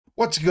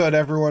What's good,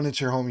 everyone? It's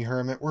your homie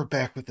Hurm1t. We're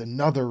back with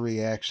another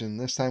reaction.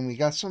 This time we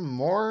got some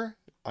more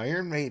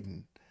Iron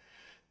Maiden.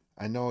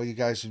 I know you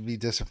guys would be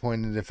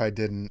disappointed if I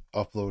didn't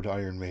upload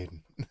Iron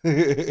Maiden.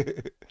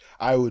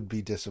 I would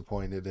be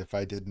disappointed if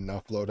I didn't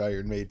upload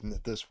Iron Maiden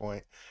at this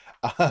point.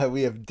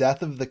 We have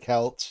Death of the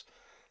Celts.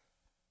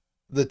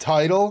 The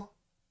title,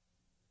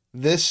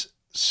 this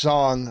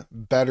song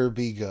better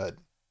be good.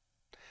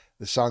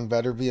 The song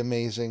better be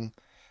amazing.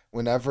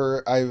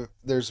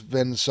 There's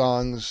been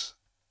songs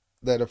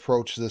that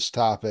approach this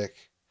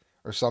topic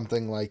or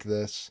something like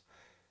this,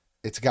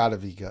 it's got to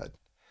be good.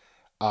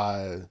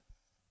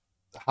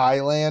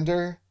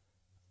 Highlander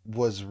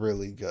was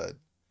really good,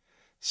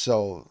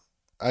 so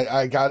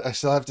I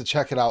still have to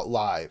check it out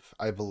live,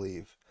 I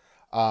believe.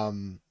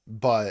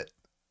 But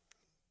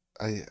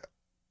I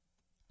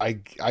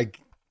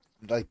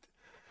like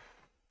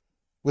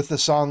with the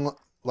song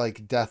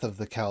like Death of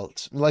the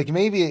Celts, like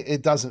maybe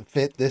it doesn't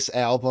fit this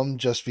album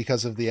just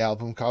because of the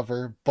album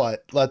cover,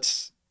 but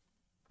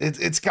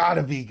it's got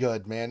to be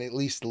good, man. At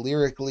least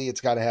lyrically,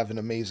 it's got to have an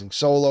amazing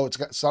solo. It's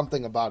got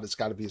something about it's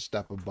got to be a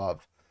step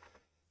above.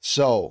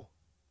 So,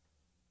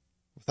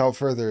 without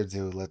further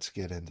ado, let's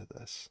get into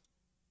this.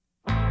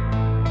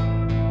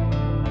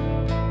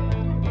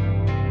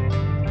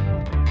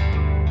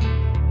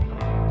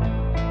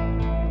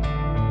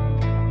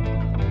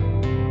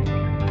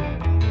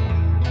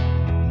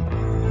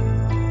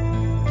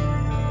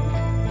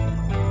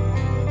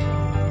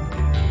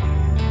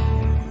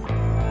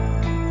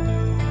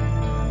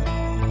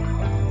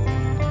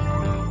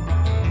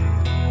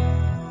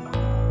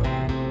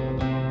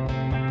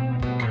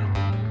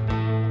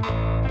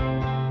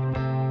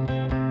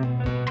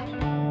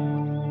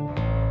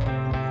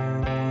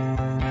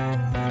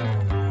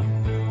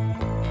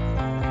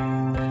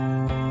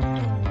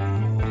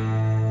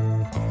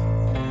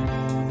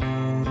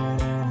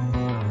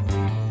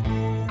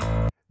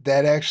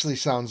 That actually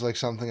sounds like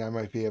something I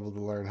might be able to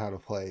learn how to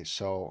play,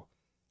 so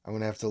I'm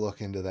going to have to look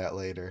into that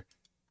later.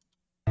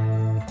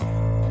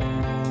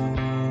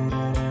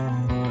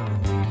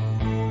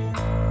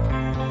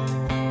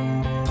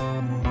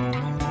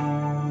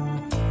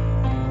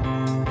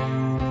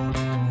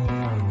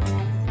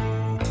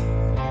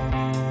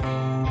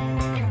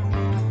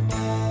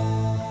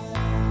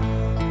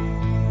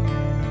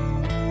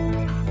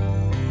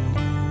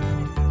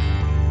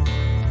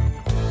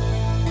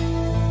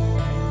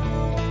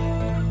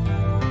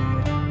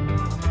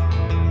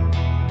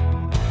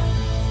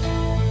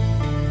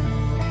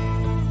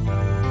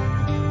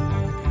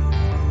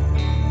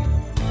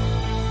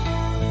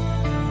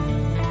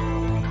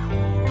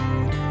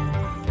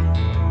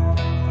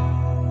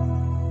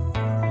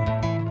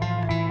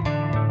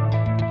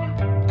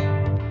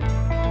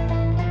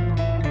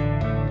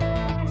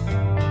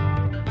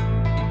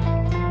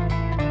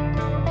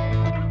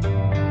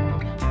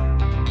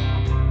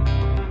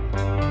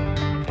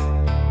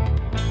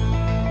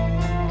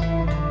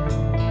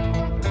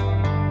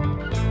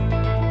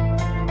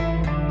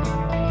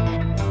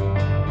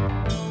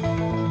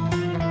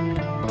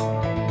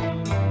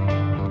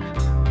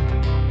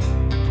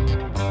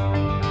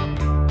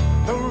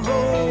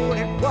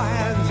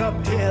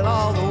 Uphill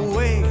all the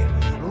way,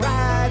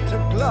 ride to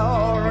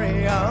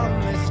glory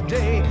on this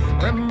day.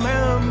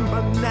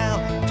 Remember now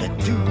to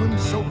do him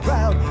so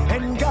proud,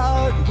 and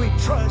God we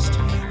trust,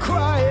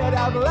 cry it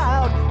out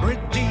loud.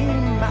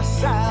 Redeem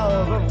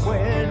myself of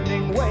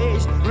winning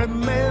ways.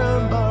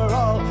 Remember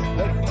all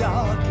the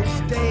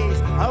darkest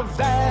days, of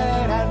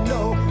that I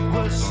know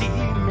will see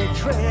me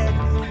tread.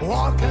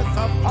 Walketh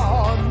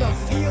upon the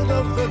field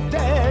of the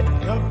dead,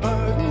 the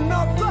burden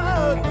of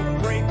blood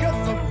that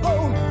breaketh the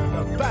bone.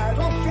 The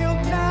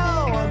battlefield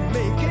now, I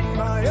make it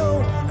my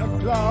own. The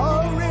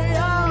glory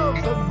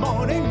of the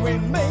morning we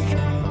make,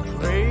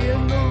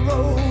 praying the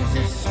rose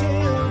is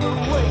still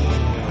awake.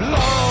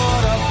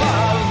 Lord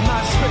above,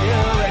 my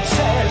spirit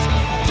says,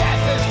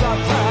 death is the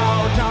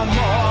proud, no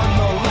more,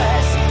 no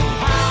less.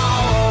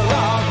 Power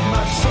of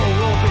my soul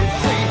will be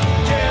free.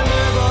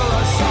 Deliver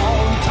us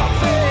on to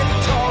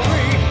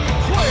victory.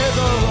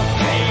 Wither the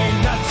pain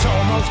that's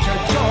almost a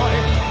joy.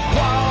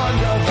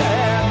 Wander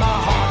there, my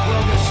heart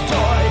will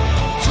destroy.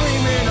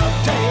 Dreaming of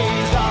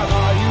days of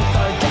our youth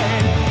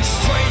again.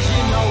 Strange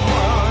in the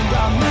world,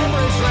 our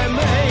memories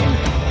remain.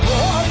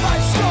 War by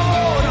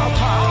stone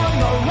upon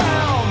the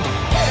realm.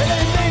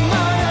 Ending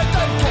night at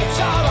the gates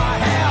of our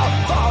hell.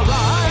 For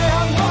I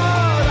am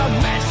but a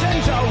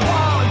messenger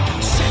one,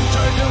 sent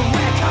to do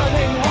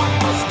reckoning what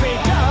must be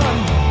done.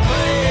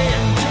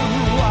 Praying to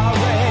our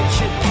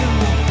wretched doom.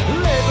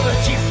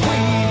 Liberty,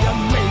 freedom,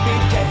 maybe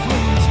death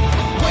looms.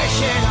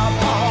 Wishing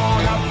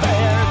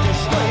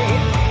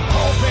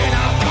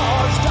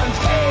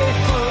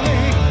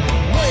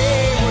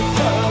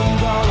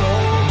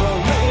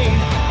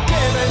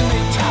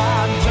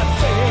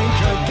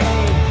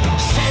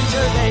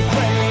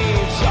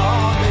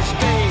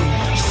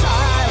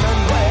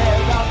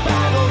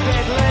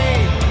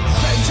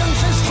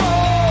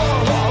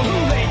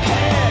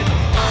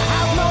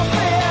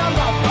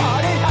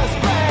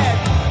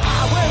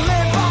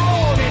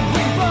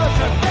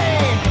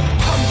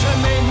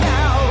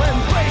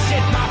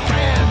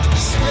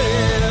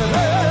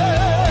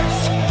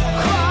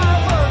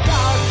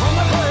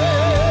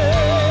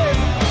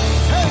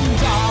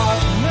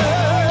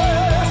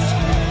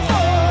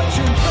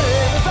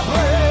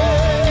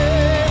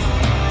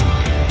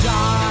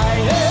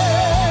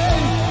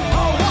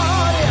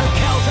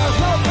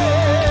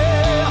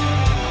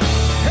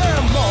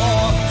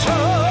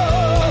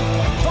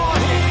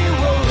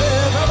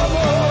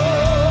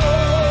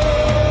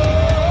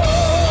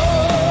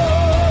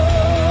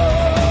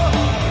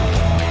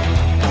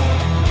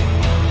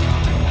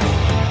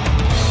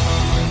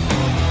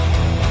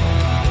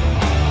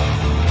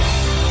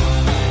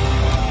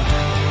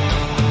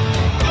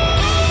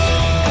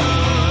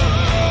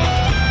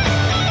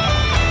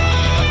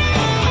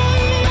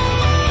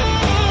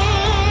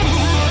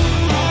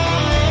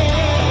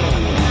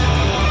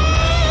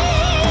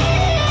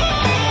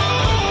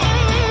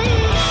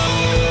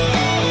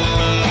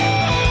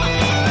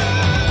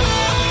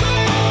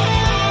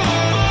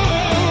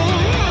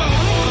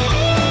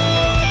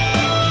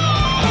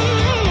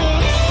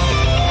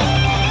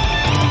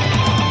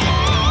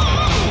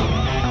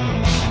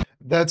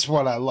That's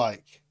what I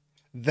like.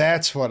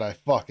 That's what I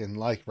fucking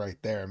like right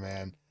there,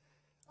 man.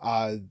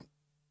 That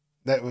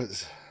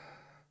was,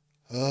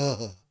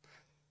 you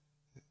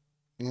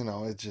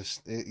know,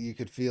 you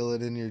could feel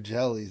it in your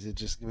jellies. It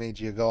just made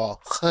you go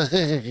all.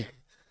 It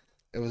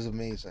was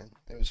amazing.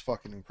 It was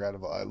fucking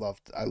incredible. I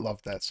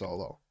loved that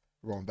solo.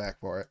 We're going back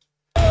for it.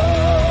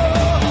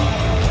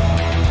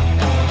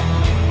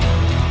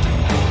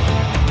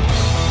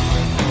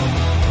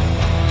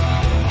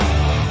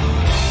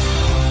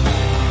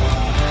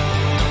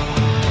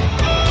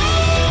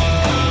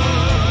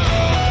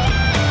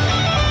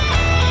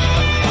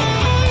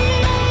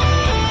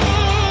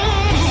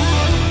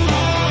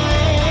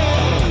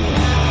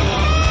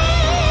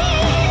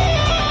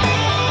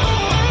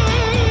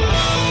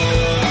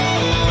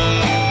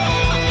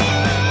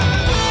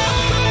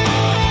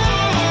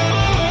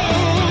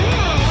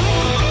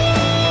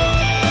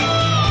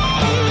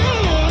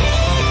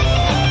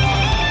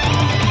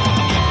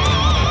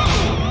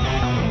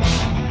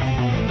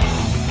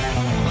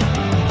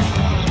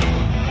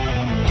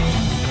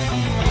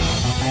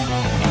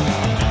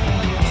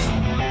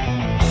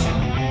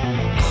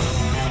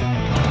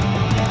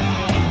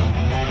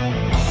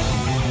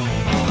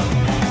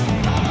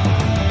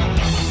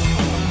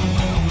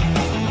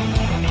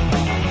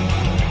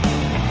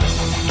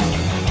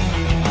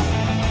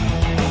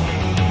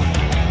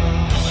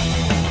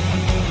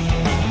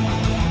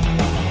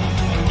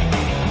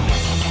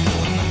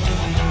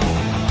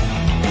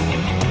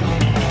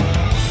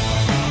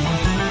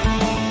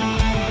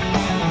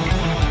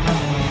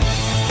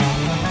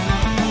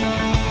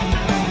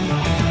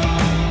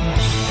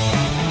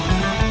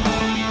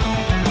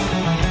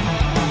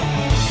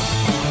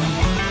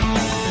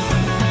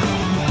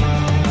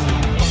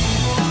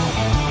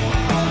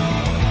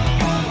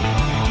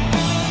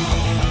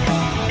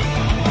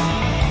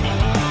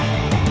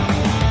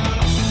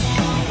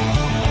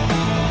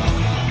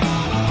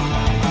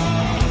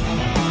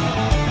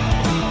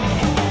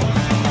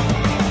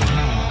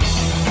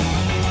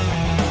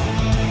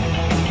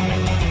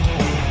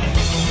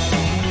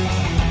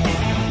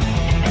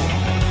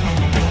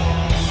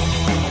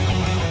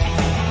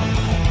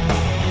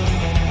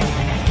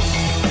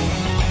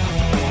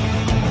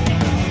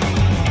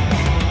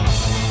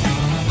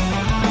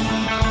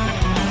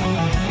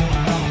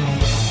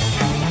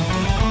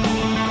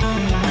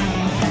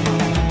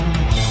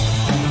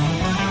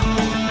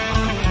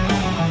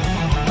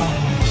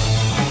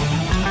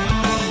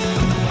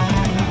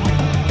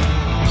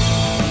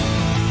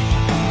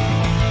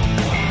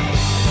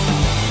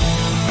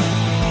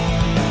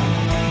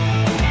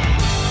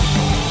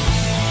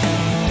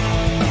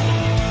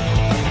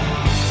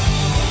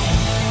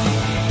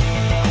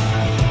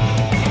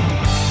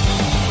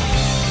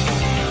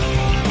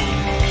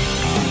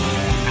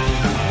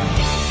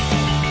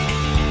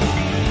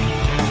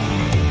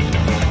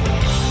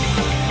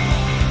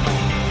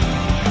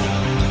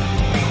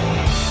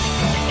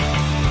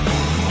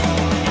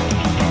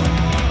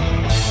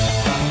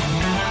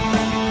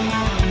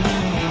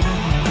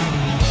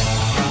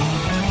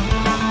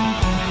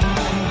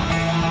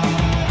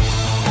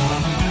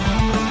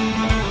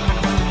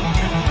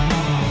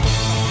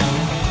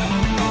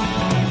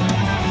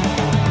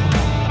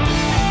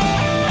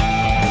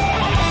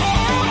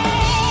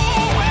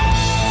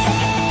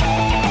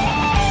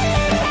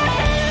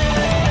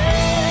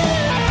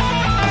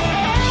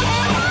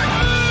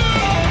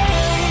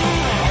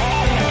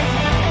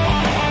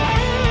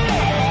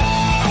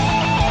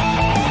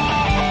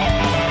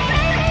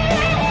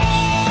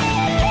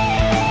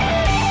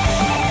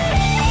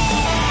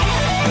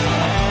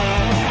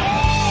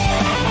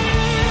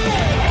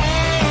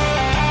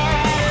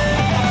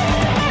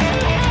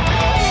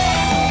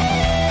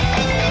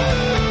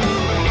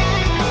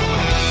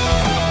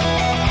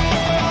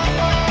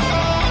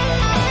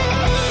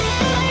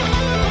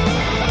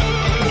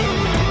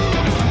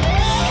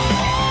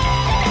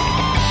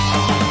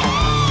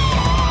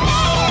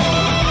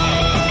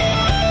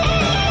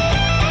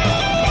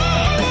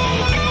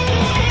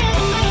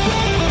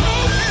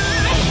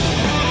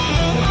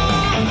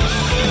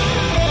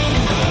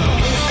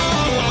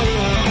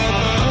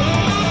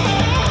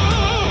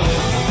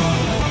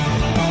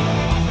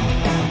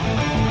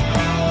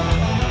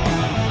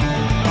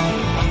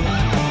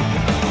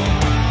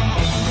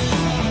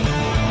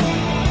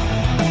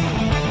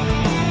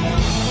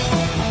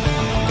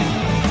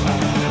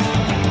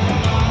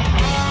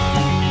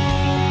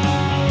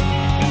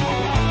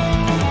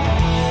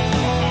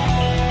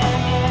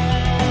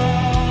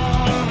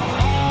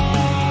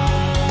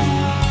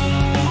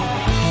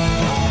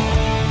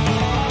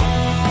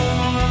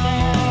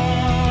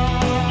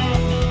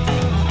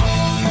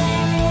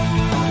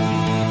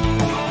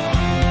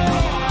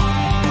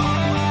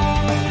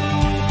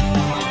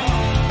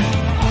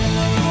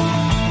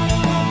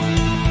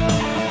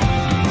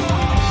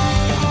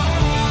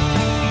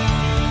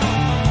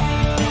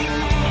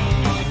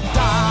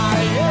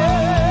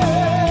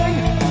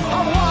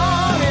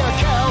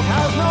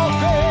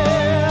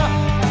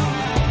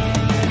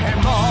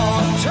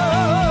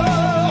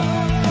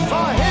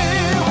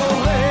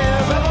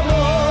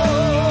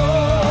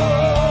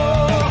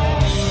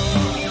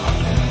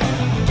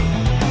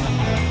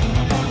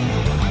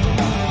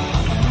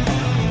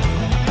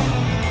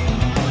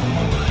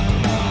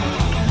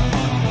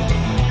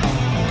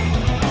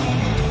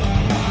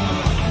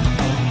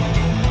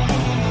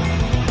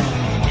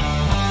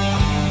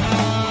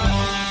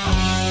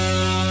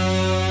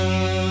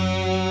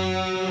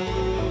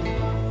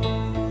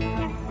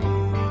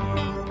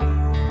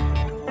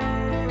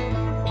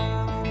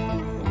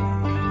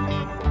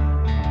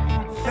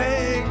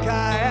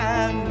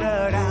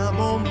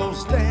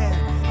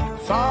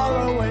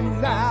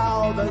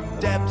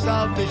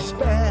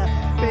 despair.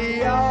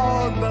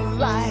 Beyond the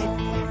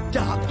light,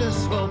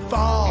 darkness will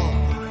fall,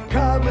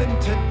 coming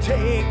to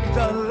take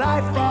the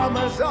life from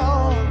us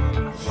all.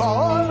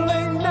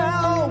 Falling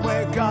now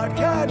where God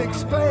can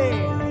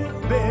explain,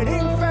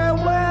 bidding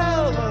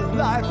farewell a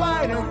life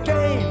I know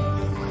gain.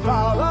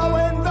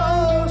 Following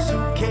those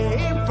who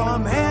came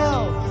from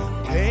hell,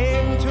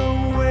 came to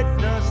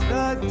witness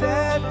the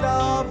death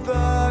of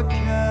the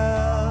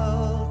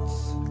Celts.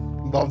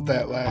 Love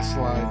that last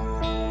line.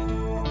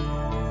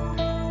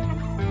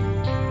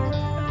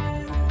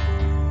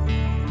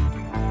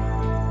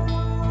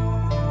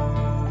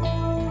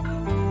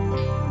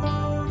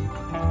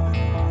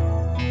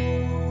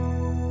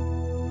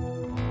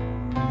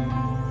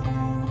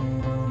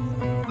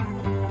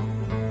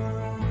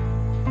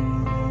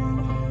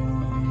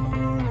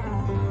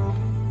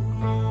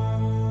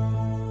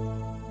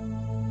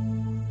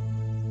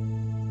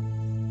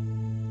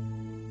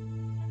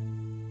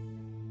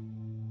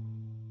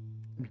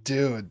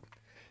 Dude,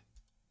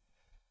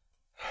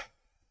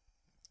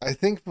 I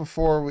think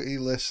before we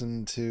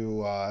listened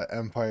to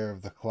Empire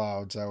of the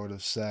Clouds, I would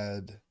have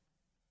said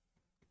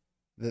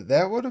that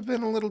that would have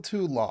been a little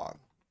too long.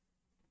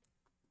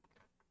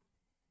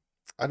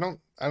 I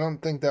don't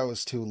think that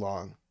was too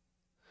long.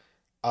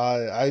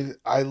 I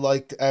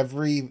liked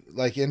every,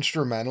 like,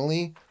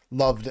 instrumentally,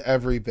 loved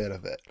every bit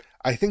of it.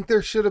 I think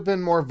there should have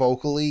been more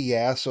vocally,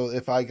 yeah, so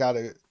if I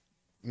gotta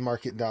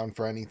mark it down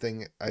for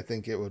anything, I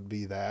think it would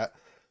be that.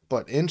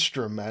 But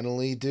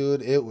instrumentally,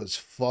 dude, it was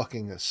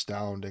fucking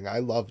astounding. I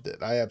loved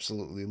it. I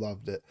absolutely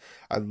loved it.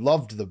 I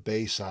loved the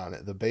bass on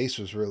it. The bass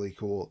was really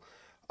cool.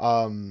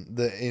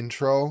 The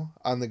intro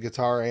on the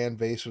guitar and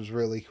bass was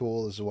really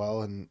cool as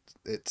well, and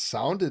it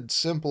sounded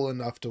simple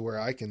enough to where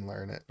I can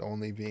learn it,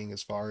 only being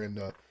as far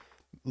into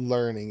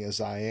learning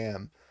as I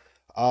am.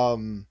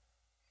 Um,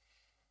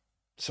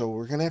 so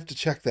we're gonna have to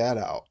check that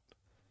out.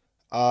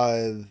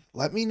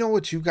 Let me know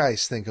what you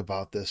guys think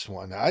about this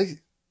one.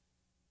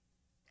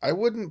 I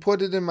wouldn't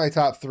put it in my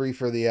top 3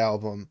 for the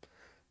album,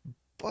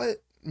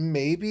 but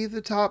maybe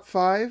the top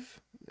 5.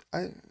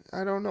 I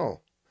don't know.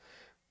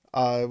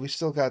 We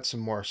still got some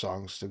more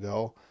songs to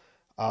go.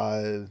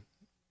 Uh,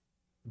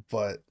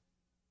 but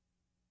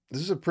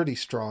this is a pretty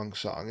strong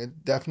song.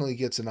 It definitely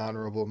gets an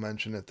honorable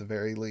mention at the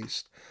very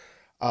least.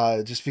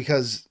 Just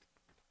because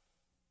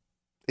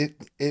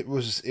it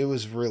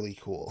was really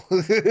cool.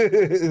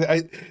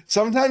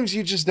 Sometimes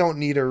you just don't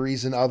need a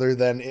reason other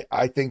than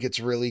I think it's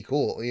really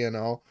cool, you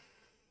know.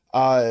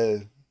 Uh,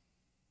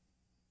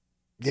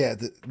 yeah,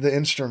 the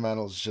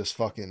instrumentals just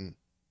fucking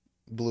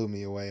blew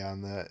me away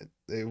on that.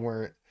 They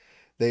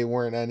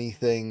weren't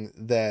anything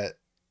that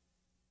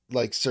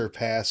like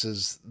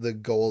surpasses the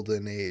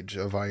golden age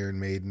of Iron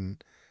Maiden,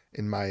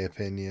 in my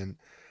opinion.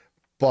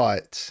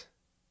 But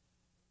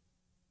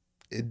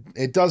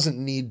it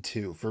doesn't need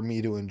to for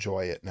me to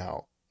enjoy it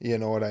now. You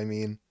know what I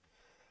mean?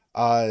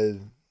 Uh,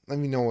 Let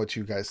me know what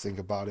you guys think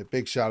about it.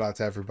 Big shout out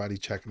to everybody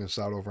checking us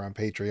out over on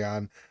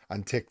Patreon,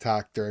 on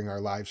TikTok, during our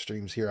live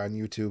streams here on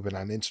YouTube and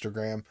on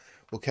Instagram.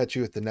 We'll catch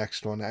you at the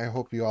next one. I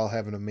hope you all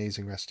have an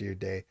amazing rest of your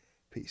day.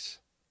 Peace.